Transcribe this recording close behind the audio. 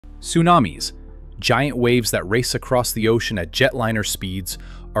Tsunamis, giant waves that race across the ocean at jetliner speeds,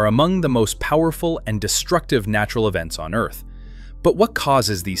 are among the most powerful and destructive natural events on Earth. But what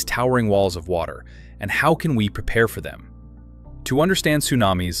causes these towering walls of water, and how can we prepare for them? To understand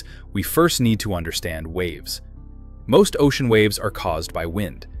tsunamis, we first need to understand waves. Most ocean waves are caused by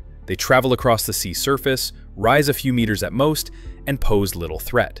wind. They travel across the sea surface, rise a few meters at most, and pose little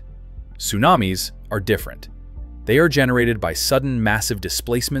threat. Tsunamis are different. They are generated by sudden, massive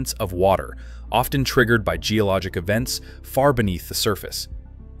displacements of water, often triggered by geologic events far beneath the surface.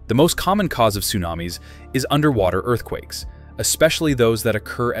 The most common cause of tsunamis is underwater earthquakes, especially those that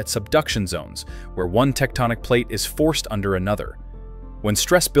occur at subduction zones, where one tectonic plate is forced under another. When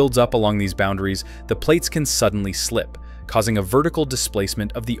stress builds up along these boundaries, the plates can suddenly slip, causing a vertical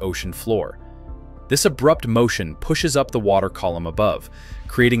displacement of the ocean floor. This abrupt motion pushes up the water column above,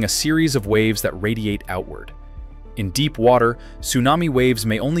 creating a series of waves that radiate outward. In deep water, tsunami waves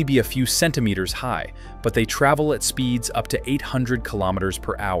may only be a few centimeters high, but they travel at speeds up to 800 kilometers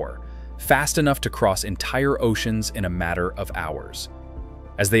per hour, fast enough to cross entire oceans in a matter of hours.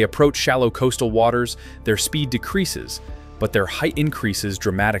 As they approach shallow coastal waters, their speed decreases, but their height increases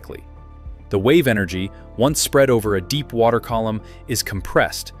dramatically. The wave energy, once spread over a deep water column, is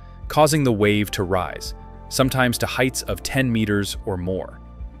compressed, causing the wave to rise, sometimes to heights of 10 meters or more.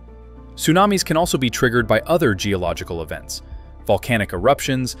 Tsunamis can also be triggered by other geological events. Volcanic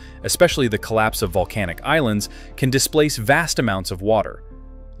eruptions, especially the collapse of volcanic islands, can displace vast amounts of water.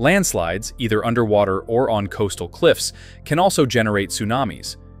 Landslides, either underwater or on coastal cliffs, can also generate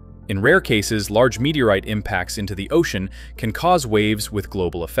tsunamis. In rare cases, large meteorite impacts into the ocean can cause waves with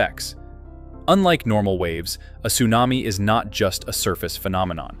global effects. Unlike normal waves, a tsunami is not just a surface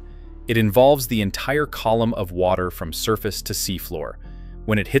phenomenon. It involves the entire column of water from surface to seafloor.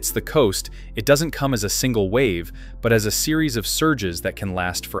 When it hits the coast, it doesn't come as a single wave, but as a series of surges that can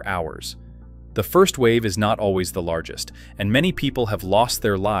last for hours. The first wave is not always the largest, and many people have lost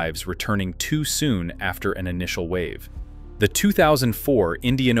their lives returning too soon after an initial wave. The 2004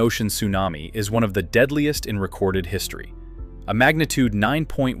 Indian Ocean tsunami is one of the deadliest in recorded history. A magnitude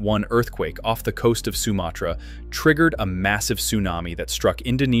 9.1 earthquake off the coast of Sumatra triggered a massive tsunami that struck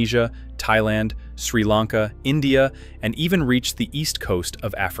Indonesia, Thailand, Sri Lanka, India, and even reached the east coast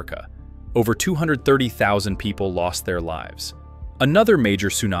of Africa. Over 230,000 people lost their lives. Another major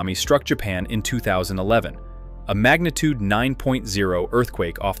tsunami struck Japan in 2011. A magnitude 9.0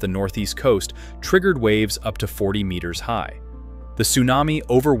 earthquake off the northeast coast triggered waves up to 40 meters high. The tsunami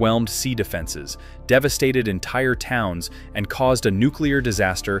overwhelmed sea defenses, devastated entire towns, and caused a nuclear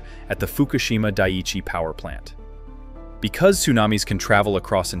disaster at the Fukushima Daiichi power plant. Because tsunamis can travel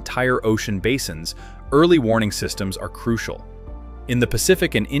across entire ocean basins, early warning systems are crucial. In the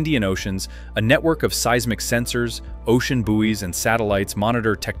Pacific and Indian Oceans, a network of seismic sensors, ocean buoys, and satellites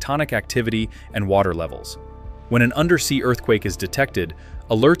monitor tectonic activity and water levels. When an undersea earthquake is detected,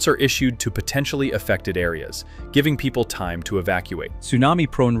 alerts are issued to potentially affected areas, giving people time to evacuate.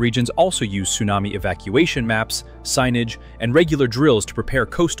 Tsunami-prone regions also use tsunami evacuation maps, signage, and regular drills to prepare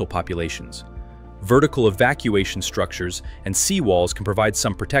coastal populations. Vertical evacuation structures and seawalls can provide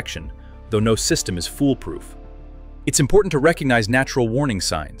some protection, though no system is foolproof. It's important to recognize natural warning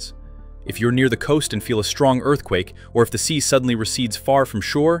signs. If you're near the coast and feel a strong earthquake, or if the sea suddenly recedes far from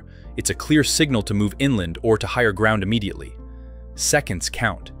shore, it's a clear signal to move inland or to higher ground immediately. Seconds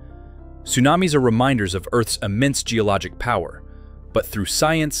count. Tsunamis are reminders of Earth's immense geologic power, but through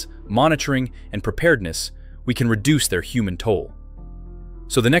science, monitoring, and preparedness, we can reduce their human toll.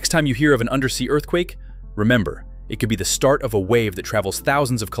 So the next time you hear of an undersea earthquake, remember, it could be the start of a wave that travels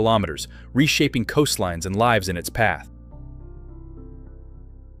thousands of kilometers, reshaping coastlines and lives in its path.